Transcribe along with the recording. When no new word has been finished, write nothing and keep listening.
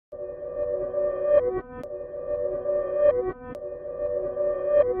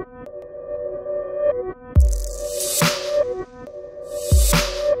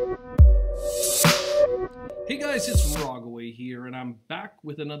I'm back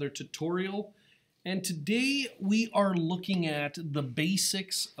with another tutorial, and today we are looking at the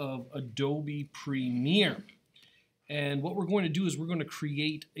basics of Adobe Premiere. And what we're going to do is we're going to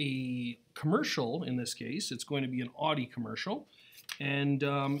create a commercial. In this case, it's going to be an Adobe commercial. And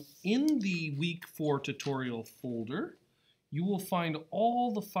in the Week 4 tutorial folder, you will find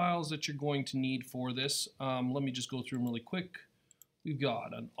all the files that you're going to need for this. Let me just go through them really quick. We've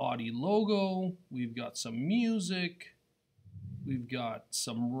got an Adobe logo, we've got some music, we've got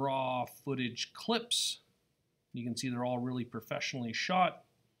some raw footage clips. You can see they're all really professionally shot.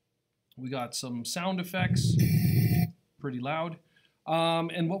 We got some sound effects, pretty loud.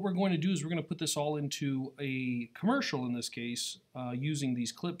 And what we're going to do is we're going to put this all into a commercial in this case, using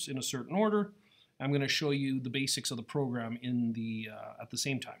these clips in a certain order. I'm going to show you the basics of the program in the at the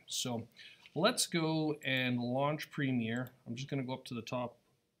same time. So let's go and launch Premiere. I'm just going to go up to the top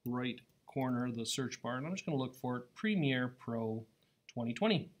right corner of the search bar, and I'm just going to look for it, Premiere Pro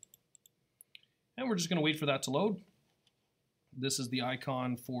 2020. And we're just going to wait for that to load. This is the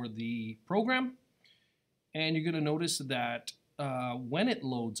icon for the program. And you're going to notice that when it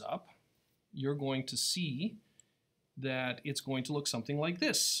loads up, you're going to see that it's going to look something like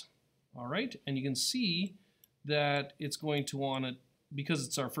this. All right, and you can see that it's going to want to, because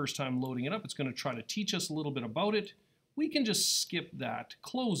it's our first time loading it up, it's going to try to teach us a little bit about it. We can just skip that,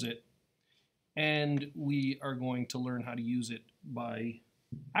 close it, and we are going to learn how to use it by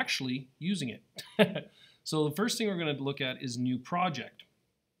actually using it. So the first thing we're going to look at is new project.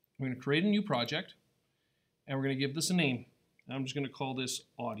 We're going to create a new project, and we're going to give this a name. I'm just going to call this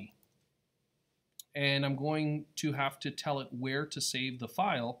Adobe. And I'm going to have to tell it where to save the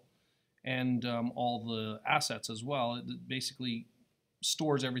file and all the assets as well. It basically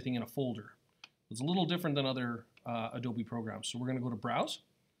stores everything in a folder. It's a little different than other Adobe programs. So we're going to go to Browse,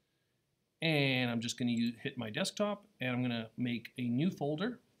 and I'm just going to hit my desktop, and I'm going to make a new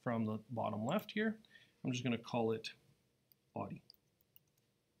folder from the bottom left here. I'm just going to call it Adobe.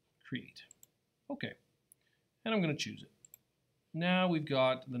 Create. Okay. And I'm going to choose it. Now we've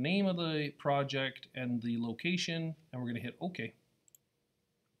got the name of the project and the location, and we're going to hit OK.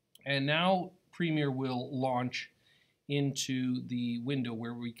 And now Premiere will launch into the window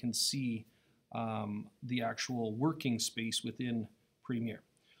where we can see the actual working space within Premiere.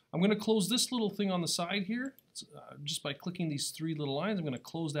 I'm going to close this little thing on the side here. Just by clicking these three little lines, I'm going to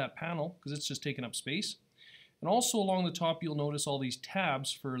close that panel because it's just taking up space. And also along the top, you'll notice all these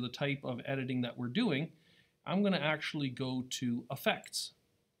tabs for the type of editing that we're doing. I'm going to actually go to Effects.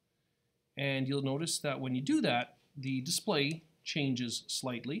 And you'll notice that when you do that, the display changes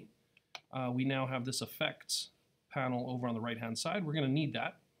slightly. We now have this Effects panel over on the right-hand side. We're going to need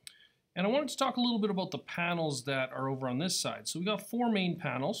that. And I wanted to talk a little bit about the panels that are over on this side. So we got four main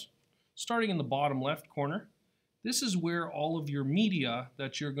panels, starting in the bottom left corner. This is where all of your media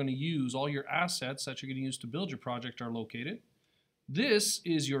that you're going to use, all your assets that you're going to use to build your project are located. This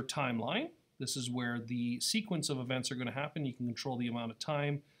is your timeline. This is where the sequence of events are going to happen. You can control the amount of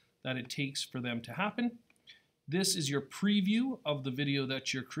time that it takes for them to happen. This is your preview of the video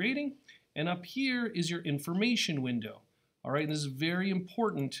that you're creating. And up here is your information window. All right, and this is very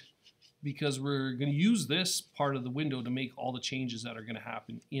important because we're going to use this part of the window to make all the changes that are going to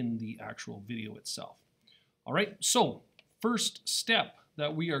happen in the actual video itself. All right, so first step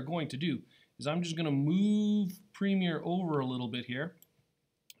that we are going to do is I'm just going to move Premiere over a little bit here,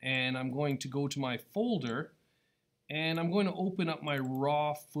 and I'm going to go to my folder, and I'm going to open up my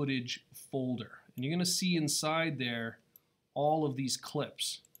raw footage folder. And you're going to see inside there all of these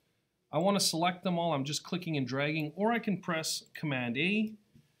clips. I want to select them all. I'm just clicking and dragging, or I can press Command A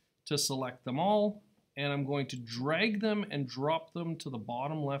to select them all, and I'm going to drag them and drop them to the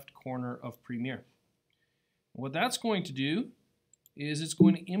bottom left corner of Premiere. What that's going to do is it's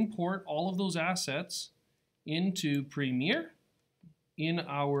going to import all of those assets into Premiere in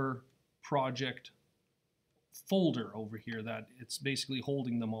our project folder over here that it's basically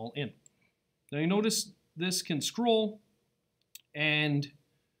holding them all in. Now you notice this can scroll, and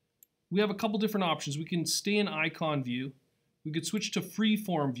we have a couple different options. We can stay in icon view. We could switch to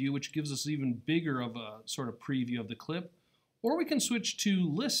freeform view, which gives us even bigger of a sort of preview of the clip. Or we can switch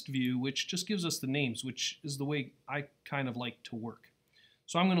to list view, which just gives us the names, which is the way I kind of like to work.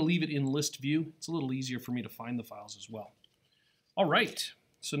 So I'm going to leave it in list view. It's a little easier for me to find the files as well. All right,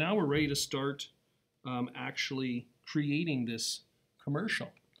 so now we're ready to start actually creating this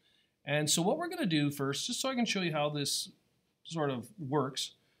commercial. And so what we're going to do first, just so I can show you how this sort of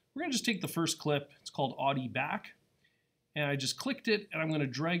works, we're going to just take the first clip. It's called Adobe Back. And I just clicked it, and I'm going to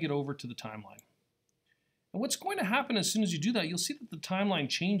drag it over to the timeline. And what's going to happen as soon as you do that, you'll see that the timeline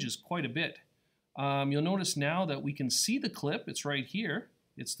changes quite a bit. You'll notice now that we can see the clip. It's right here.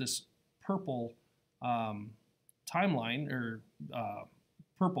 It's this purple timeline or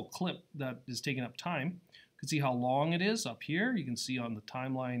purple clip that is taking up time. You can see how long it is up here. You can see on the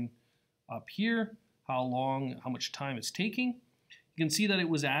timeline up here how much time it's taking. You can see that it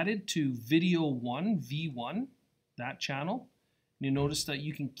was added to video 1, V1, that channel. And you notice that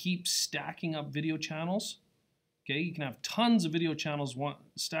you can keep stacking up video channels. Okay, you can have tons of video channels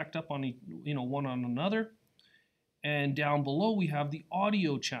stacked up on one on another. And down below we have the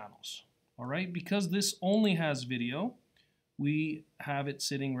audio channels. All right, because this only has video, we have it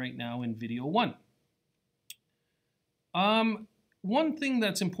sitting right now in video 1. One thing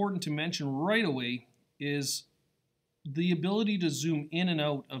that's important to mention right away is the ability to zoom in and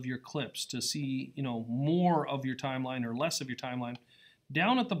out of your clips to see, more of your timeline or less of your timeline.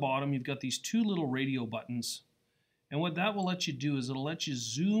 Down at the bottom, you've got these two little radio buttons. And what that will let you do is it'll let you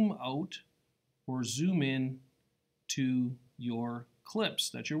zoom out or zoom in to your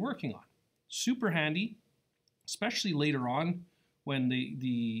clips that you're working on. Super handy, especially later on when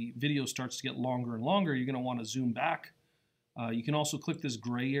the video starts to get longer and longer. You're going to want to zoom back. You can also click this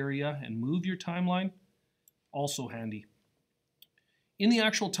gray area and move your timeline. Also handy. In the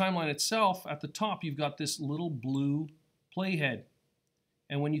actual timeline itself, at the top, you've got this little blue playhead.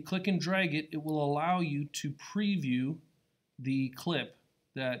 And when you click and drag it, it will allow you to preview the clip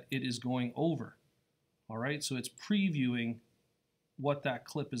that it is going over. All right, so it's previewing what that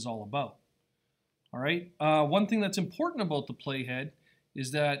clip is all about. All right, one thing that's important about the playhead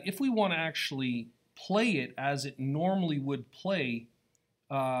is that if we want to actually play it as it normally would play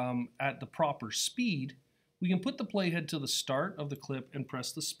at the proper speed, we can put the playhead to the start of the clip and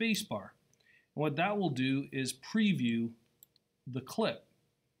press the space bar. And what that will do is preview the clip.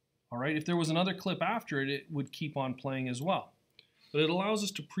 All right, if there was another clip after it, it would keep on playing as well. But it allows us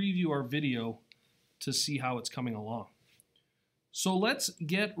to preview our video to see how it's coming along. So let's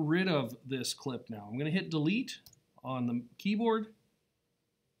get rid of this clip now. I'm going to hit delete on the keyboard,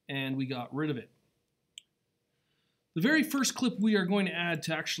 and we got rid of it. The very first clip we are going to add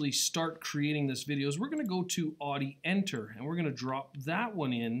to actually start creating this video is we're going to go to Adobe Enter, and we're going to drop that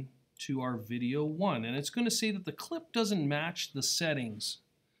one in to our video 1. And it's going to say that the clip doesn't match the settings.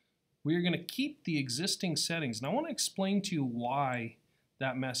 We are going to keep the existing settings. And I want to explain to you why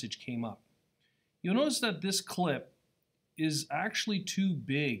that message came up. You'll notice that this clip is actually too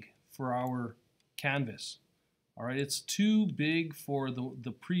big for our canvas. All right, it's too big for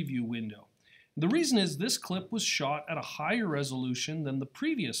the preview window. The reason is this clip was shot at a higher resolution than the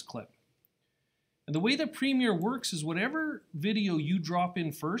previous clip. And the way that Premiere works is whatever video you drop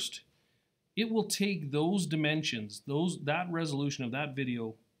in first, it will take those dimensions, that resolution of that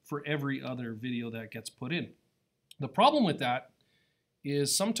video for every other video that gets put in. The problem with that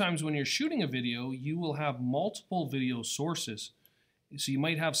is sometimes when you're shooting a video, you will have multiple video sources. So you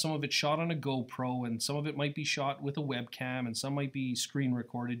might have some of it shot on a GoPro, and some of it might be shot with a webcam, and some might be screen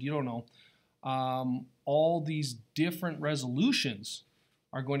recorded, you don't know. All these different resolutions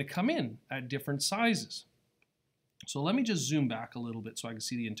are going to come in at different sizes. So let me just zoom back a little bit so I can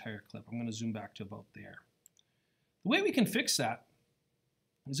see the entire clip. I'm going to zoom back to about there. The way we can fix that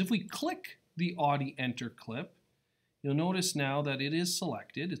is if we click the Adobe Enter clip, you'll notice now that it is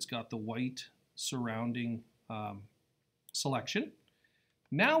selected. It's got the white surrounding selection.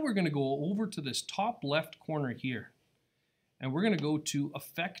 Now we're going to go over to this top left corner here, and we're going to go to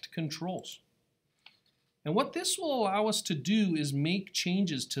Effect Controls. And what this will allow us to do is make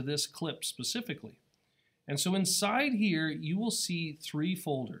changes to this clip specifically. And so inside here, you will see 3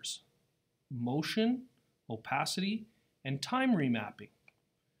 folders: Motion, Opacity, and Time Remapping.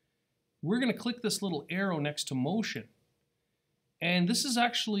 We're going to click this little arrow next to Motion. And this is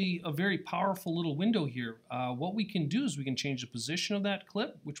actually a very powerful little window here. What we can do is we can change the position of that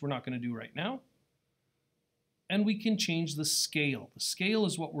clip, which we're not going to do right now. And we can change the scale. The scale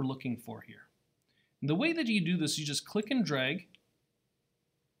is what we're looking for here. And the way that you do this, you just click and drag,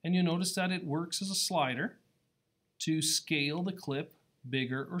 and you notice that it works as a slider to scale the clip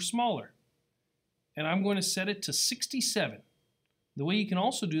bigger or smaller. And I'm going to set it to 67. The way you can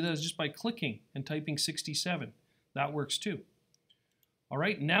also do that is just by clicking and typing 67. That works too. All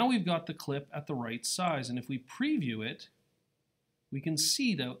right, now we've got the clip at the right size, and if we preview it, we can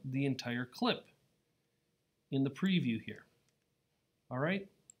see the entire clip in the preview here. All right.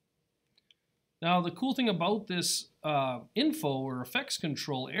 Now the cool thing about this info or effects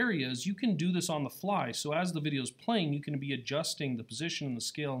control area is you can do this on the fly. So as the video is playing, you can be adjusting the position and the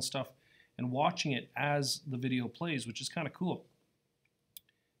scale and stuff and watching it as the video plays, which is kind of cool.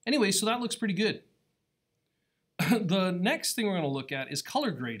 Anyway, so that looks pretty good. The next thing we're going to look at is color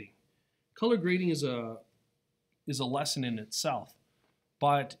grading. Color grading is a lesson in itself.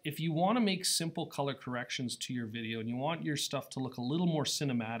 But if you want to make simple color corrections to your video and you want your stuff to look a little more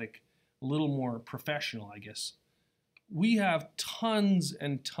cinematic, a little more professional, I guess, we have tons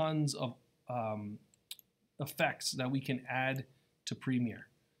and tons of effects that we can add to Premiere.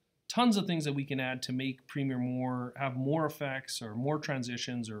 Tons of things that we can add to make Premiere have more effects or more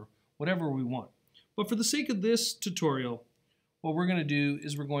transitions or whatever we want. But for the sake of this tutorial, what we're going to do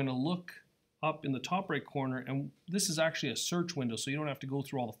is we're going to look up in the top right corner, and this is actually a search window, so you don't have to go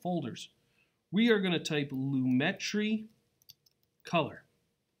through all the folders. We are going to type Lumetri Color.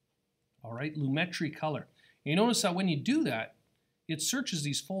 All right, Lumetri Color. And you notice that when you do that, it searches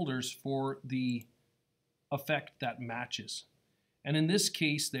these folders for the effect that matches. And in this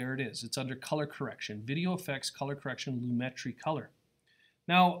case, there it is. It's under Color Correction, Video Effects, Color Correction, Lumetri Color.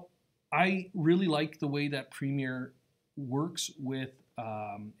 Now, I really like the way that Premiere works with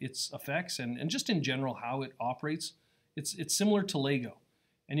its effects and just in general how it operates. It's similar to Lego.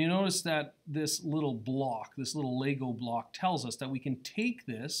 And you notice that this little block, this little Lego block, tells us that we can take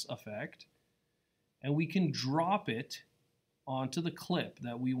this effect and we can drop it onto the clip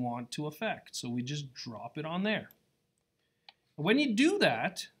that we want to affect. So we just drop it on there. When you do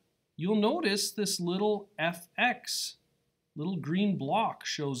that, you'll notice this little FX, little green block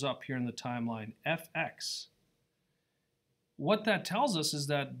shows up here in the timeline, FX. What that tells us is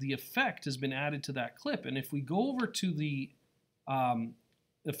that the effect has been added to that clip. And if we go over to the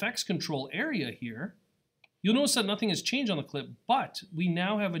effects control area here, you'll notice that nothing has changed on the clip, but we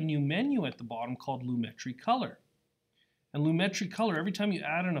now have a new menu at the bottom called Lumetri Color. And Lumetri Color, every time you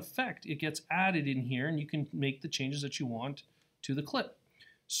add an effect, it gets added in here and you can make the changes that you want to the clip.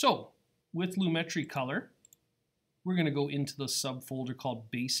 So with Lumetri Color, we're going to go into the subfolder called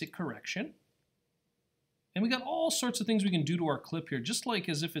Basic Correction. And we got all sorts of things we can do to our clip here, just like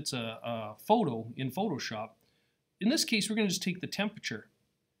as if it's a photo in Photoshop. In this case, we're going to just take the temperature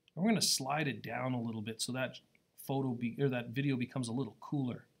and we're going to slide it down a little bit so that that video becomes a little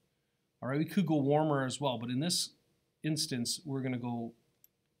cooler. All right, we could go warmer as well, but in this instance, we're going to go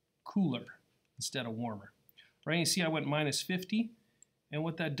cooler instead of warmer. Right, you see I went -50, and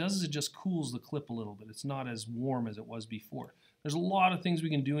what that does is it just cools the clip a little bit. It's not as warm as it was before. There's a lot of things we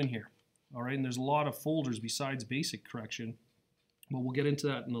can do in here. All right, and there's a lot of folders besides basic correction, but we'll get into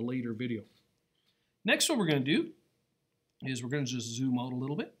that in a later video. Next, what we're going to do is we're going to just zoom out a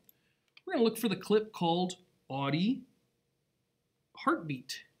little bit. We're going to look for the clip called Audi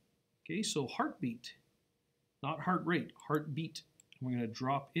Heartbeat. Okay, so heartbeat, not heart rate, heartbeat. And we're going to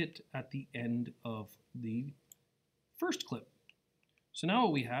drop it at the end of the first clip. So now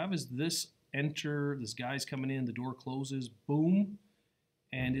what we have is this guy's coming in, the door closes, boom.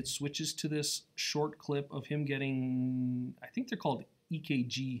 And it switches to this short clip of him getting, I think they're called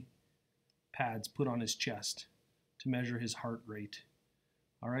EKG pads put on his chest to measure his heart rate.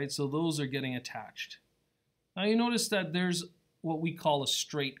 All right, so those are getting attached. Now you notice that there's what we call a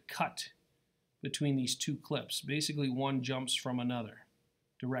straight cut between these two clips. Basically, one jumps from another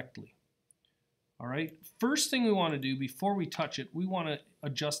directly. All right, first thing we want to do before we touch it, we want to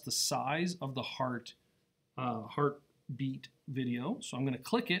adjust the size of the heartbeat video. So I'm going to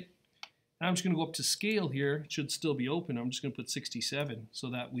click it, and I'm just going to go up to scale here. It should still be open. I'm just going to put 67 so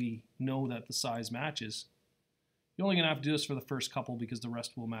that we know that the size matches. You're only going to have to do this for the first couple because the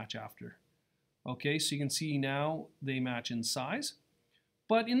rest will match after. Okay, so you can see now they match in size.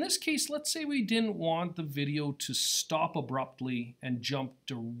 But in this case, let's say we didn't want the video to stop abruptly and jump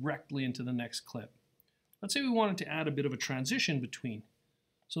directly into the next clip. Let's say we wanted to add a bit of a transition between.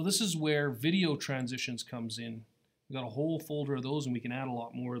 So this is where video transitions comes in. We've got a whole folder of those, and we can add a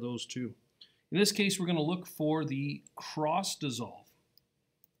lot more of those too. In this case, we're going to look for the cross dissolve.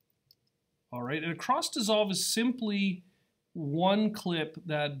 All right, and a cross dissolve is simply one clip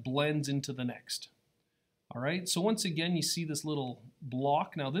that blends into the next. All right, so once again, you see this little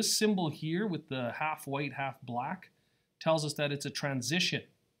block. Now this symbol here with the half white, half black tells us that it's a transition.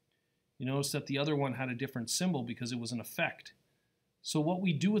 You notice that the other one had a different symbol because it was an effect. So what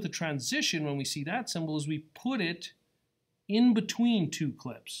we do with a transition when we see that symbol is we put it in between two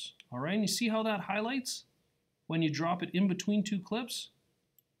clips. All right, and you see how that highlights when you drop it in between two clips?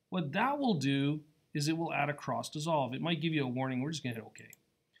 What that will do is it will add a cross dissolve. It might give you a warning. We're just going to hit OK.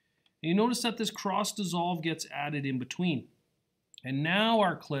 And you notice that this cross dissolve gets added in between. And now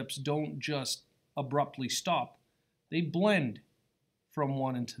our clips don't just abruptly stop. They blend from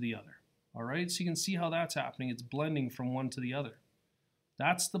one into the other. All right, so you can see how that's happening. It's blending from one to the other.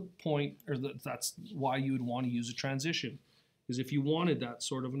 That's the point, or that's why you would want to use a transition, is if you wanted that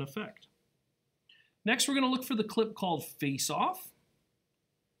sort of an effect. Next, we're going to look for the clip called Face Off.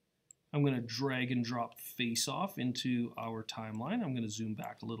 I'm going to drag and drop face off into our timeline. I'm going to zoom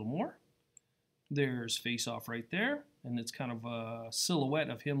back a little more. There's face off right there, and it's kind of a silhouette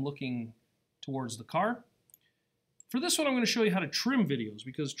of him looking towards the car. For this one, I'm going to show you how to trim videos,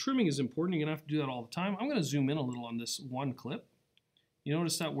 because trimming is important. You're going to have to do that all the time. I'm going to zoom in a little on this one clip. You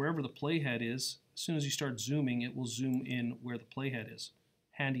notice that wherever the playhead is, as soon as you start zooming, it will zoom in where the playhead is.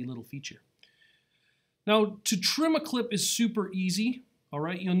 Handy little feature. Now, to trim a clip is super easy. All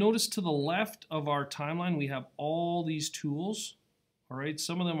right, you'll notice to the left of our timeline, we have all these tools. All right,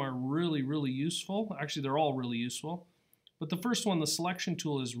 some of them are really, really useful. Actually, they're all really useful. But the first one, the selection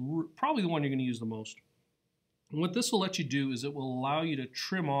tool, is probably the one you're going to use the most. And what this will let you do is it will allow you to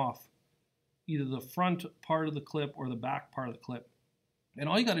trim off either the front part of the clip or the back part of the clip. And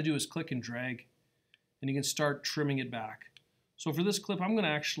all you got to do is click and drag, and you can start trimming it back. So for this clip, I'm going to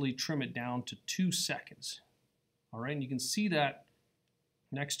actually trim it down to 2 seconds. All right, and you can see that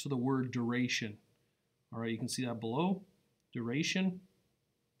next to the word duration. All right, you can see that below, duration.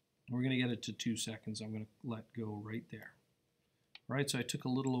 We're going to get it to 2 seconds. I'm going to let go right there. All right, so I took a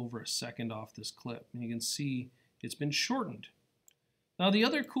little over a second off this clip, and you can see it's been shortened. Now the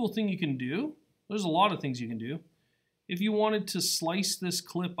other cool thing you can do, there's a lot of things you can do. If you wanted to slice this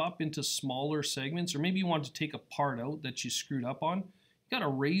clip up into smaller segments, or maybe you want to take a part out that you screwed up on, you got a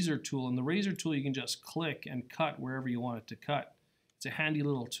razor tool, and the razor tool you can just click and cut wherever you want it to cut. It's a handy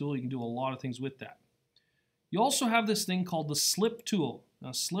little tool. You can do a lot of things with that. You also have this thing called the slip tool.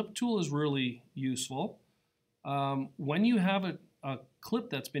 Now, slip tool is really useful. When you have a clip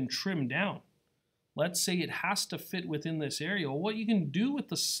that's been trimmed down, let's say it has to fit within this area, well, what you can do with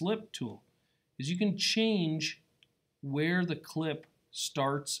the slip tool is you can change where the clip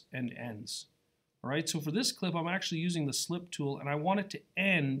starts and ends. All right, so for this clip, I'm actually using the slip tool, and I want it to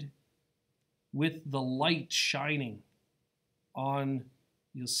end with the light shining on,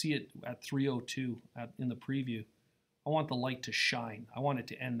 you'll see it at 3:02 in the preview. I want the light to shine. I want it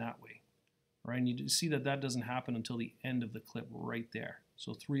to end that way. All right, and you see that that doesn't happen until the end of the clip right there.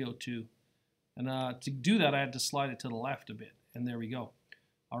 So 3:02. And to do that, I had to slide it to the left a bit, and there we go.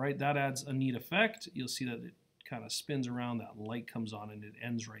 All right, that adds a neat effect. You'll see that it kind of spins around, that light comes on, and it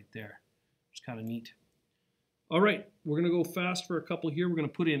ends right there. It's kind of neat. All right, we're going to go fast for a couple here. We're going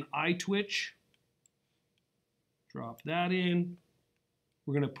to put in eye twitch. Drop that in.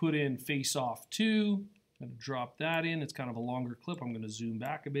 We're going to put in face off 2. I'm going to drop that in. It's kind of a longer clip. I'm going to zoom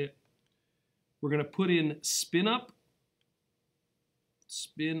back a bit. We're going to put in spin up.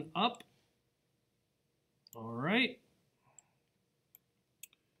 Spin up. All right.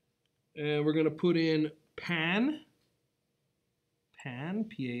 And we're going to put in pan. Pan,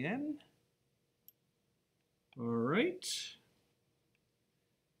 P-A-N. All right.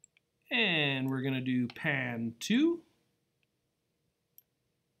 And we're going to do pan 2.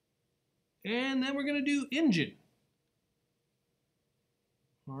 And then we're going to do engine.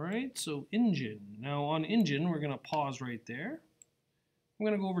 All right, so engine. Now on engine, we're going to pause right there. I'm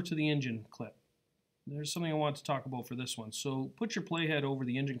going to go over to the engine clip. There's something I want to talk about for this one. So put your playhead over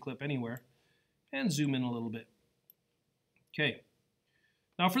the engine clip anywhere and zoom in a little bit. Okay.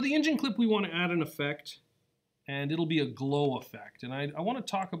 Now for the engine clip, we want to add an effect, and it'll be a glow effect. And I want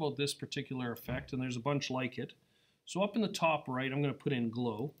to talk about this particular effect, and there's a bunch like it. So up in the top right, I'm going to put in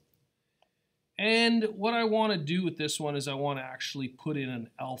glow. And what I want to do with this one is I want to actually put in an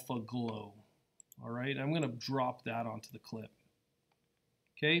alpha glow. All right, I'm going to drop that onto the clip.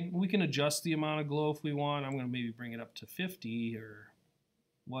 Okay, we can adjust the amount of glow if we want. I'm going to maybe bring it up to 50 or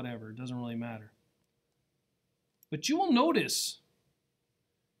whatever. It doesn't really matter. But you will notice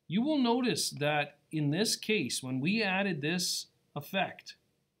that in this case, when we added this effect,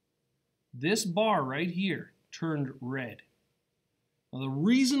 this bar right here turned red. Now the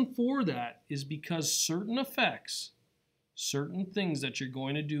reason for that is because certain effects, certain things that you're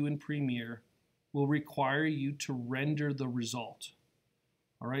going to do in Premiere will require you to render the result.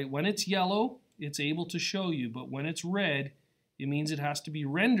 All right, when it's yellow, it's able to show you, but when it's red, it means it has to be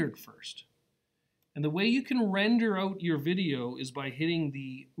rendered first. And the way you can render out your video is by hitting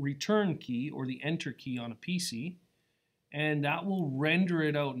the return key or the enter key on a PC, and that will render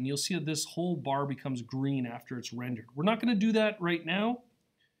it out, and you'll see that this whole bar becomes green after it's rendered. We're not going to do that right now,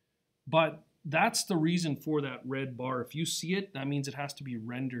 but that's the reason for that red bar. If you see it, that means it has to be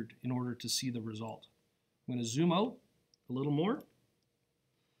rendered in order to see the result. I'm going to zoom out a little more.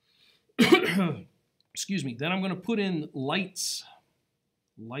 Excuse me. Then I'm going to put in lights.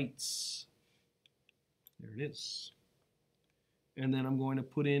 Lights. There it is. And then I'm going to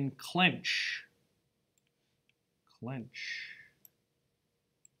put in clench. Clench.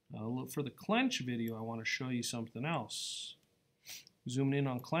 Now look, for the clench video, I want to show you something else. Zooming in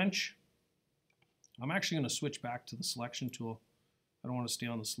on clench. I'm actually going to switch back to the selection tool. I don't want to stay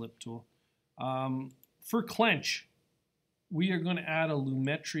on the slip tool. For clench, we are going to add a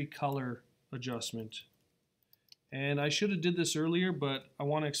lumetri color adjustment. And I should have did this earlier, but I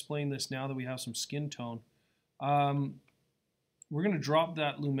want to explain this now that we have some skin tone. We're going to drop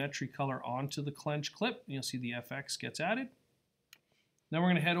that lumetri color onto the clench clip. You'll see the FX gets added. Now we're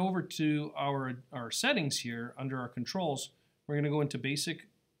going to head over to our settings here under our controls. We're going to go into basic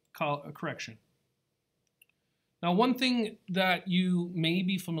correction. Now one thing that you may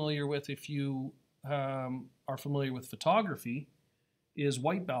be familiar with if you are familiar with photography is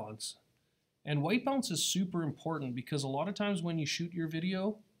white balance. And white balance is super important because a lot of times when you shoot your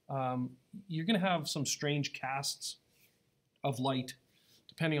video, you're going to have some strange casts of light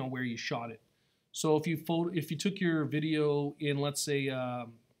depending on where you shot it. So if you took your video in, let's say, an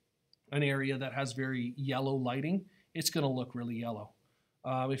area that has very yellow lighting, it's going to look really yellow.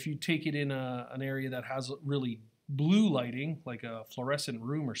 If you take it in an area that has really blue lighting, like a fluorescent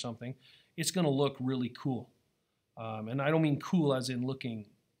room or something, it's going to look really cool. And I don't mean cool as in looking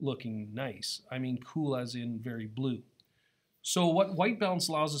nice. I mean cool as in very blue. So what white balance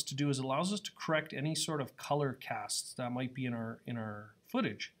allows us to do is it allows us to correct any sort of color casts that might be in our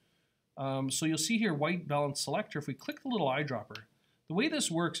footage. So you'll see here white balance selector. If we click the little eyedropper, the way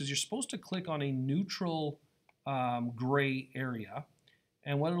this works is you're supposed to click on a neutral gray area,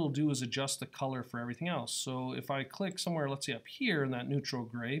 and what it'll do is adjust the color for everything else. So if I click somewhere, let's say up here in that neutral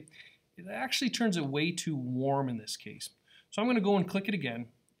gray, it actually turns it way too warm in this case. So I'm going to go and click it again,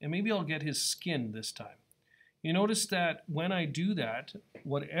 and maybe I'll get his skin this time. You notice that when I do that,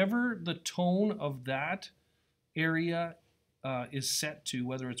 whatever the tone of that area is set to,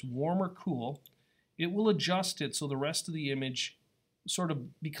 whether it's warm or cool, it will adjust it so the rest of the image sort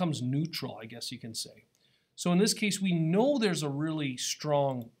of becomes neutral, I guess you can say. So in this case, we know there's a really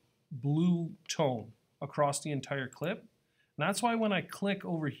strong blue tone across the entire clip. And that's why when I click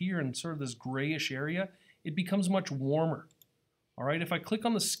over here in sort of this grayish area, it becomes much warmer. All right, if I click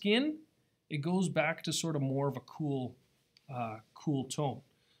on the skin, it goes back to sort of more of a cool tone.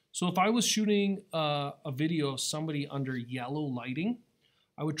 So if I was shooting a video of somebody under yellow lighting,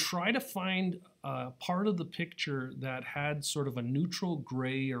 I would try to find a part of the picture that had sort of a neutral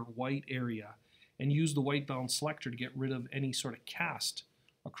gray or white area and use the white balance selector to get rid of any sort of cast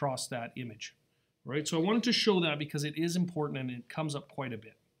across that image. All right, so I wanted to show that because it is important and it comes up quite a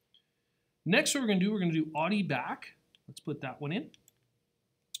bit. Next what we're going to do Audi back. Let's put that one in.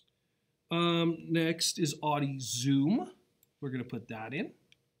 Next is Audi zoom. We're going to put that in.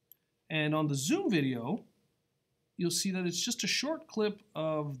 And on the zoom video, you'll see that it's just a short clip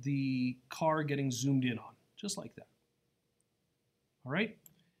of the car getting zoomed in on, just like that. All right.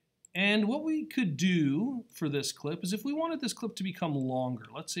 And what we could do for this clip is if we wanted this clip to become longer,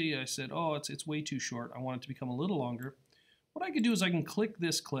 let's say I said, oh, it's way too short, I want it to become a little longer. What I could do is I can click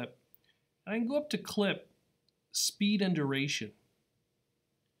this clip, and I can go up to clip, speed and duration.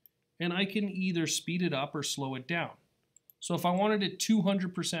 And I can either speed it up or slow it down. So if I wanted it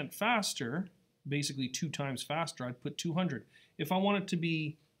 200% faster, basically 2 times faster, I'd put 200. If I want it to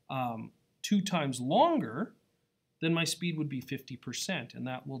be 2 times longer, then my speed would be 50%, and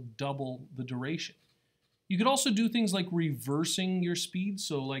that will double the duration. You could also do things like reversing your speed.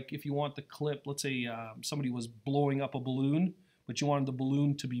 So like if you want the clip, let's say somebody was blowing up a balloon, but you wanted the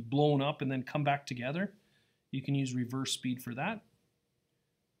balloon to be blown up and then come back together, you can use reverse speed for that.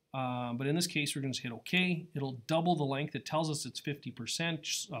 But in this case, we're going to hit OK. It'll double the length. It tells us it's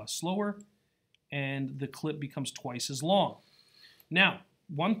 50% slower, and the clip becomes twice as long. Now,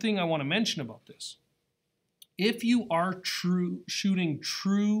 one thing I want to mention about this. If you are shooting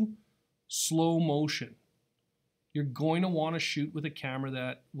true slow motion, you're going to want to shoot with a camera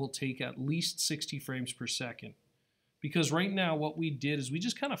that will take at least 60 frames per second. Because right now what we did is we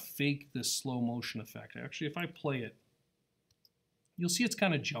just kind of faked this slow motion effect. Actually, if I play it, you'll see it's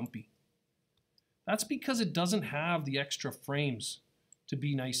kind of jumpy. That's because it doesn't have the extra frames to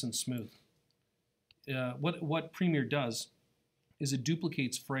be nice and smooth. What Premiere does is it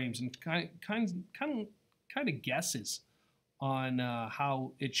duplicates frames and kind of guesses on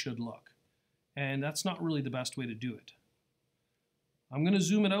how it should look. And that's not really the best way to do it. I'm going to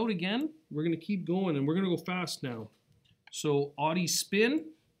zoom it out again. We're going to keep going, and we're going to go fast now. So Audi spin,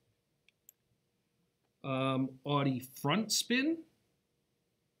 Audi front spin,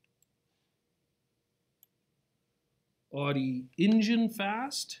 Audi engine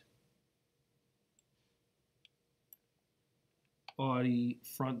fast, Audi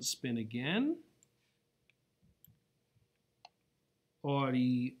front spin again,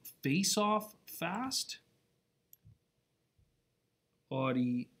 Audi face off fast,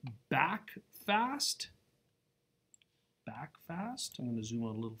 Audi back fast, back fast. I'm going to zoom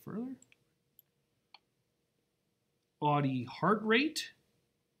out a little further. Audi heart rate.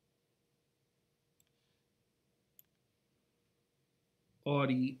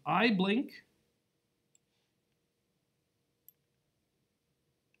 Audi eye blink.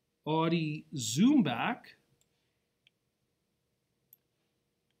 Audi zoom back.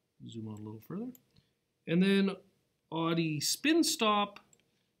 Zoom out a little further. And then Audi spin stop.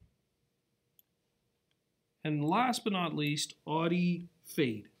 And last but not least, Audi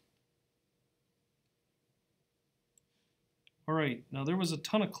fade. All right, now there was a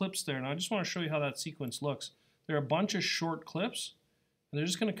ton of clips there, and I just want to show you how that sequence looks. There are a bunch of short clips, and they're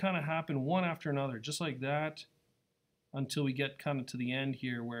just going to kind of happen one after another, just like that, until we get kind of to the end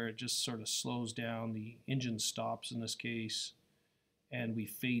here where it just sort of slows down. The engine stops in this case, and we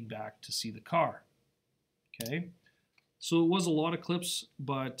fade back to see the car. Okay, so it was a lot of clips,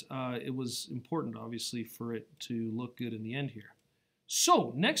 but it was important, obviously, for it to look good in the end here.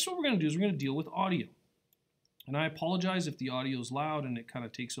 So next what we're going to do is we're going to deal with audio. And I apologize if the audio is loud and it kind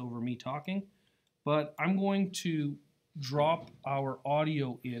of takes over me talking, but I'm going to drop our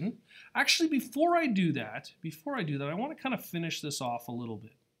audio in. Actually, before I do that, I want to kind of finish this off a little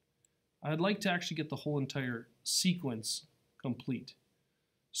bit. I'd like to actually get the whole entire sequence complete.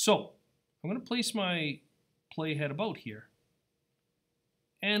 So I'm going to place my playhead about here.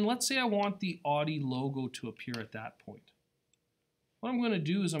 And let's say I want the Audi logo to appear at that point. What I'm going to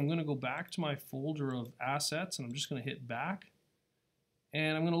do is I'm going to go back to my folder of assets, and I'm just going to hit back.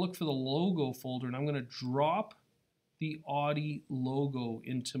 And I'm going to look for the logo folder, and I'm going to drop the Audi logo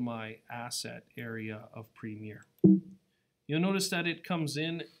into my asset area of Premiere. You'll notice that it comes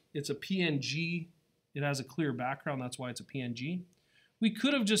in, it's a PNG. It has a clear background, that's why it's a PNG. We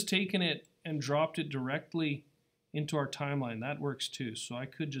could have just taken it and dropped it directly into our timeline. That works too, so I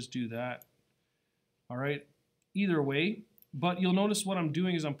could just do that. All right, either way. But you'll notice what I'm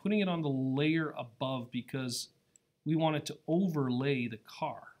doing is I'm putting it on the layer above because we want it to overlay the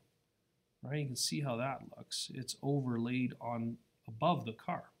car. Right? You can see how that looks. It's overlaid on above the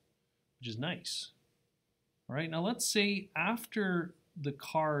car, which is nice. All right, now let's say after the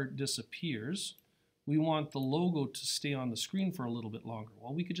car disappears, we want the logo to stay on the screen for a little bit longer.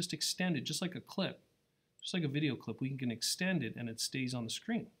 Well, we could just extend it just like a clip, just like a video clip. We can extend it and it stays on the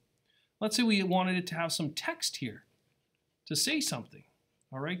screen. Let's say we wanted it to have some text here to say something.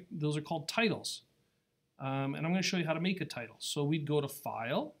 All right, those are called titles. And I'm going to show you how to make a title. So we'd go to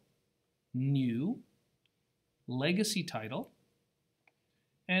File, New, Legacy Title,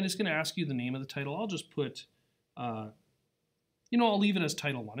 and it's going to ask you the name of the title. I'll just put, I'll leave it as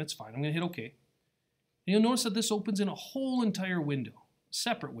Title 1. It's fine. I'm going to hit OK. And you'll notice that this opens in a whole entire window, a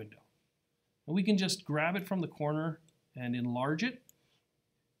separate window. And we can just grab it from the corner and enlarge it.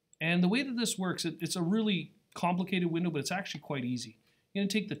 And the way that this works, it's a really complicated window, but it's actually quite easy. You're going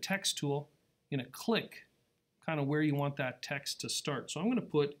to take the text tool, you're going to click kind of where you want that text to start. So I'm going to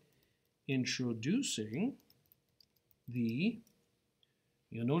put introducing the,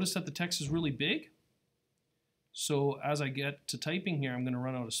 you'll notice that the text is really big. So as I get to typing here, I'm going to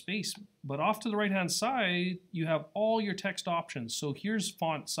run out of space. But off to the right-hand side, you have all your text options. So here's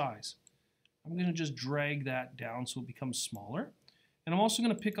font size. I'm going to just drag that down so it becomes smaller. And I'm also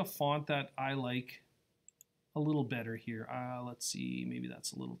going to pick a font that I like a little better here. Let's see, maybe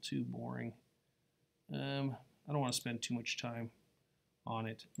that's a little too boring. I don't want to spend too much time on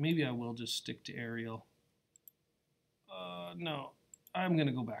it. Maybe I will just stick to Arial. No, I'm going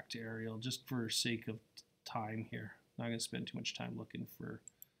to go back to Arial just for sake of time here. Not going to spend too much time looking for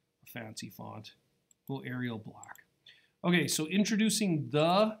a fancy font. Go Arial Black. Okay, so introducing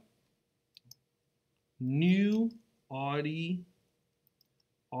the new Audi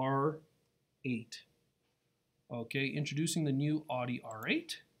R8. Okay, introducing the new Audi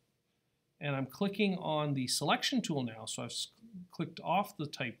R8. And I'm clicking on the selection tool now. So I've clicked off the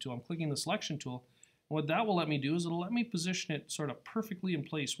type tool. I'm clicking the selection tool. And what that will let me do is it'll let me position it sort of perfectly in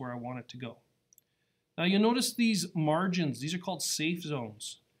place where I want it to go. Now you'll notice these margins. These are called safe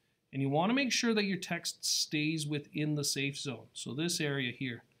zones. And you want to make sure that your text stays within the safe zone. So this area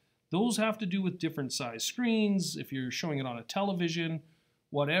here, those have to do with different size screens. If you're showing it on a television,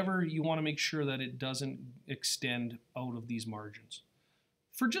 whatever, you want to make sure that it doesn't extend out of these margins.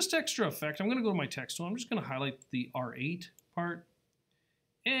 For just extra effect, I'm going to go to my text tool. I'm just going to highlight the R8 part,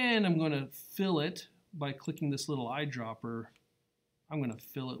 and I'm going to fill it by clicking this little eyedropper. I'm going to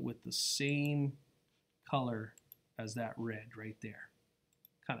fill it with the same color as that red right there.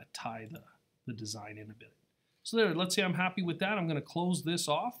 Kind of tie the design in a bit. So there, let's say I'm happy with that. I'm going to close this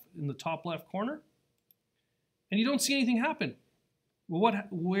off in the top left corner, and you don't see anything happen. Well,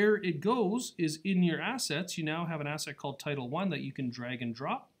 where it goes is in your assets. You now have an asset called Title 1 that you can drag and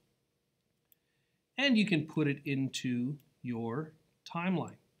drop, and you can put it into your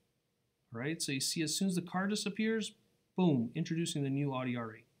timeline. All right, so you see as soon as the car disappears, boom, introducing the new audio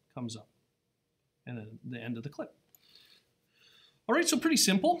rate comes up, and then the end of the clip. All right, so pretty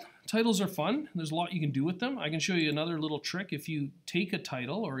simple. Titles are fun. There's a lot you can do with them. I can show you another little trick. If you take a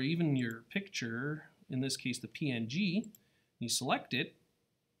title or even your picture, in this case the PNG, you select it,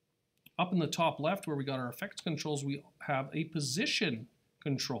 up in the top left where we got our effects controls, we have a position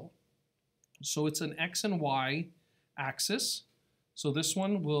control. So it's an X and Y axis. So this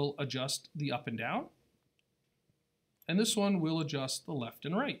one will adjust the up and down, and this one will adjust the left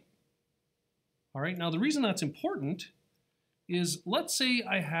and right. All right, now the reason that's important is, let's say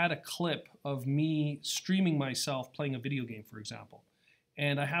I had a clip of me streaming myself playing a video game, for example,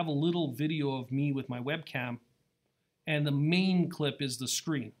 and I have a little video of me with my webcam, and the main clip is the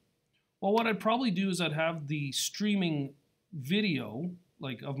screen. Well, what I'd probably do is I'd have the streaming video,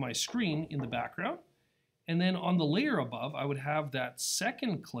 like of my screen, in the background, and then on the layer above, I would have that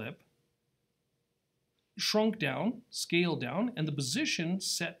second clip shrunk down, scaled down, and the position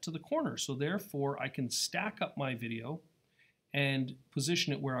set to the corner. So therefore, I can stack up my video and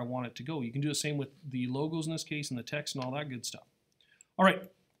position it where I want it to go. You can do the same with the logos in this case and the text and all that good stuff. All right,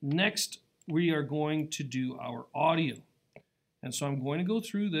 next we are going to do our audio. And so I'm going to go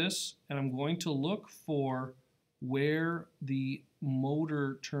through this and I'm going to look for where the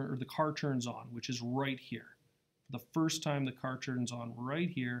the car turns on, which is right here. The first time the car turns on, right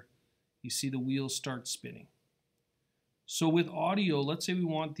here, you see the wheels start spinning. So with audio, let's say we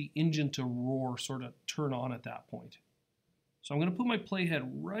want the engine to roar, sort of turn on at that point. So I'm going to put my playhead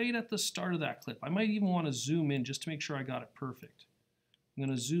right at the start of that clip. I might even want to zoom in just to make sure I got it perfect. I'm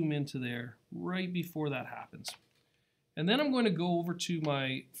going to zoom into there right before that happens. And then I'm going to go over to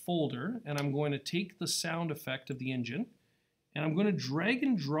my folder and I'm going to take the sound effect of the engine and I'm going to drag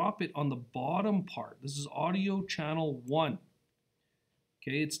and drop it on the bottom part. This is audio channel 1.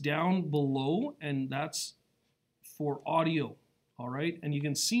 Okay, it's down below and that's for audio. All right, and you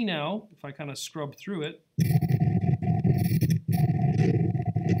can see now, if I kind of scrub through it,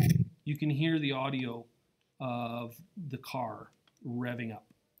 you can hear the audio of the car revving up.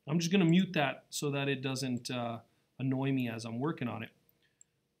 I'm just going to mute that so that it doesn't annoy me as I'm working on it.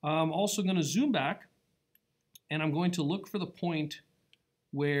 I'm also going to zoom back and I'm going to look for the point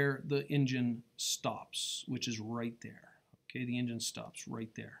where the engine stops, which is right there. Okay, the engine stops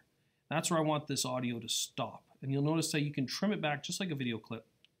right there. That's where I want this audio to stop. And you'll notice that you can trim it back just like a video clip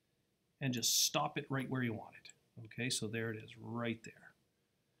and just stop it right where you want it. Okay, so there it is, right there.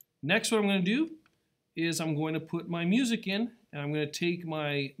 Next, what I'm going to do is I'm going to put my music in, and I'm going to take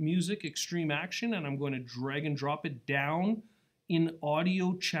my music extreme action, and I'm going to drag and drop it down in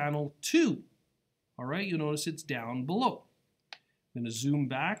audio channel 2. All right, you'll notice it's down below. I'm going to zoom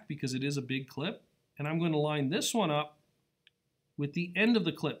back because it is a big clip, and I'm going to line this one up with the end of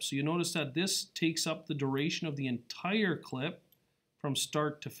the clip. So you notice that this takes up the duration of the entire clip from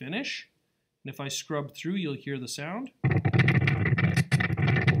start to finish. And if I scrub through, you'll hear the sound.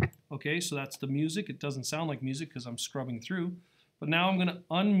 Okay, so that's the music. It doesn't sound like music because I'm scrubbing through. But now I'm going to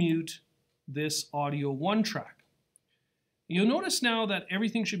unmute this audio 1 track. You'll notice now that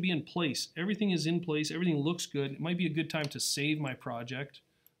everything should be in place. Everything is in place. Everything looks good. It might be a good time to save my project.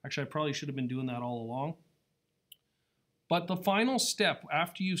 Actually, I probably should have been doing that all along. But the final step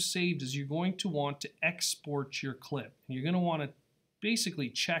after you've saved is you're going to want to export your clip. And you're going to want to basically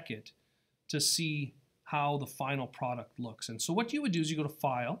check it to see how the final product looks. And so what you would do is you go to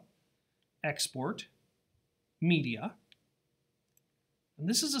File, Export, Media. And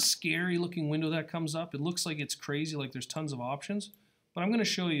this is a scary looking window that comes up. It looks like it's crazy, like there's tons of options. But I'm going to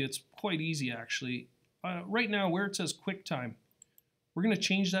show you it's quite easy actually. Right now where it says QuickTime, we're going to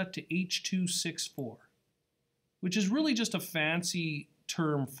change that to H.264, which is really just a fancy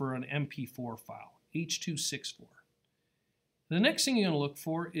term for an MP4 file, H.264. The next thing you're going to look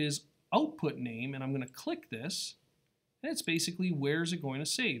for is output name, and I'm going to click this, and it's basically where's it going to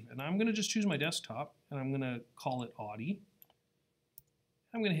save. And I'm going to just choose my desktop, and I'm going to call it Audi.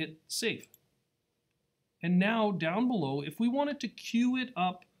 I'm going to hit save. And now down below, if we wanted to queue it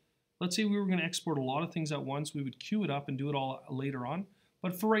up, let's say we were going to export a lot of things at once, we would queue it up and do it all later on.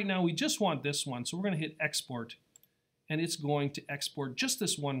 But for right now, we just want this one, so we're going to hit export, and it's going to export just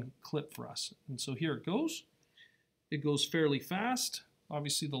this one clip for us. And so here it goes. It goes fairly fast.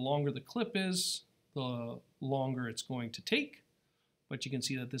 Obviously, the longer the clip is, the longer it's going to take. But you can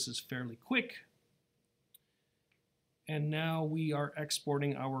see that this is fairly quick. And now we are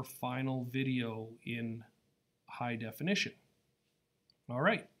exporting our final video in high definition. All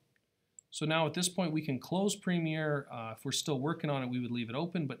right. So now at this point we can close Premiere. If we're still working on it, we would leave it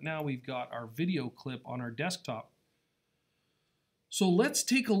open, but now we've got our video clip on our desktop. So let's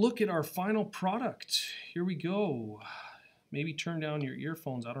take a look at our final product. Here we go. Maybe turn down your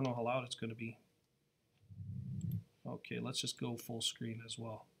earphones. I don't know how loud it's going to be. Okay, let's just go full screen as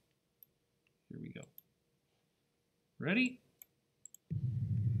well. Here we go. Ready?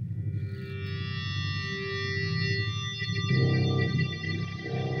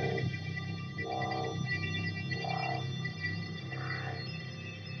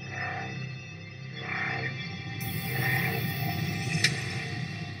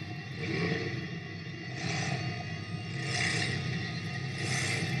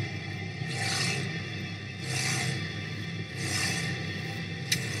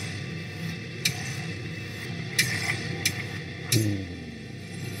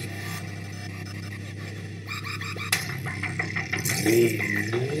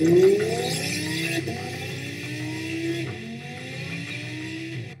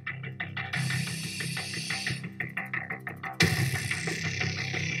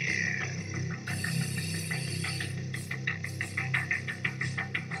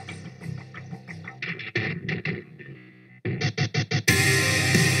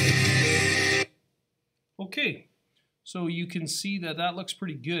 Okay, so you can see that that looks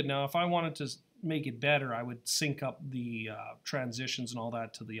pretty good. Now, if I wanted to make it better, I would sync up the transitions and all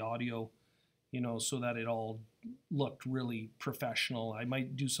that to the audio, you know, so that it all looked really professional. I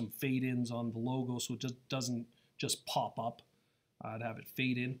might do some fade-ins on the logo so it just doesn't just pop up. I'd have it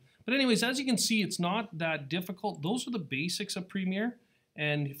fade in. But anyways, as you can see, it's not that difficult. Those are the basics of Premiere.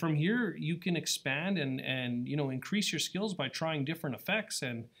 And from here, you can expand and you know, increase your skills by trying different effects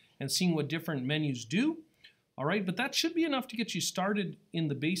and seeing what different menus do. All right, but that should be enough to get you started in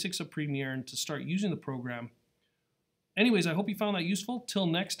the basics of Premiere and to start using the program. Anyways, I hope you found that useful. Till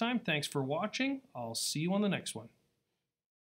next time, thanks for watching. I'll see you on the next one.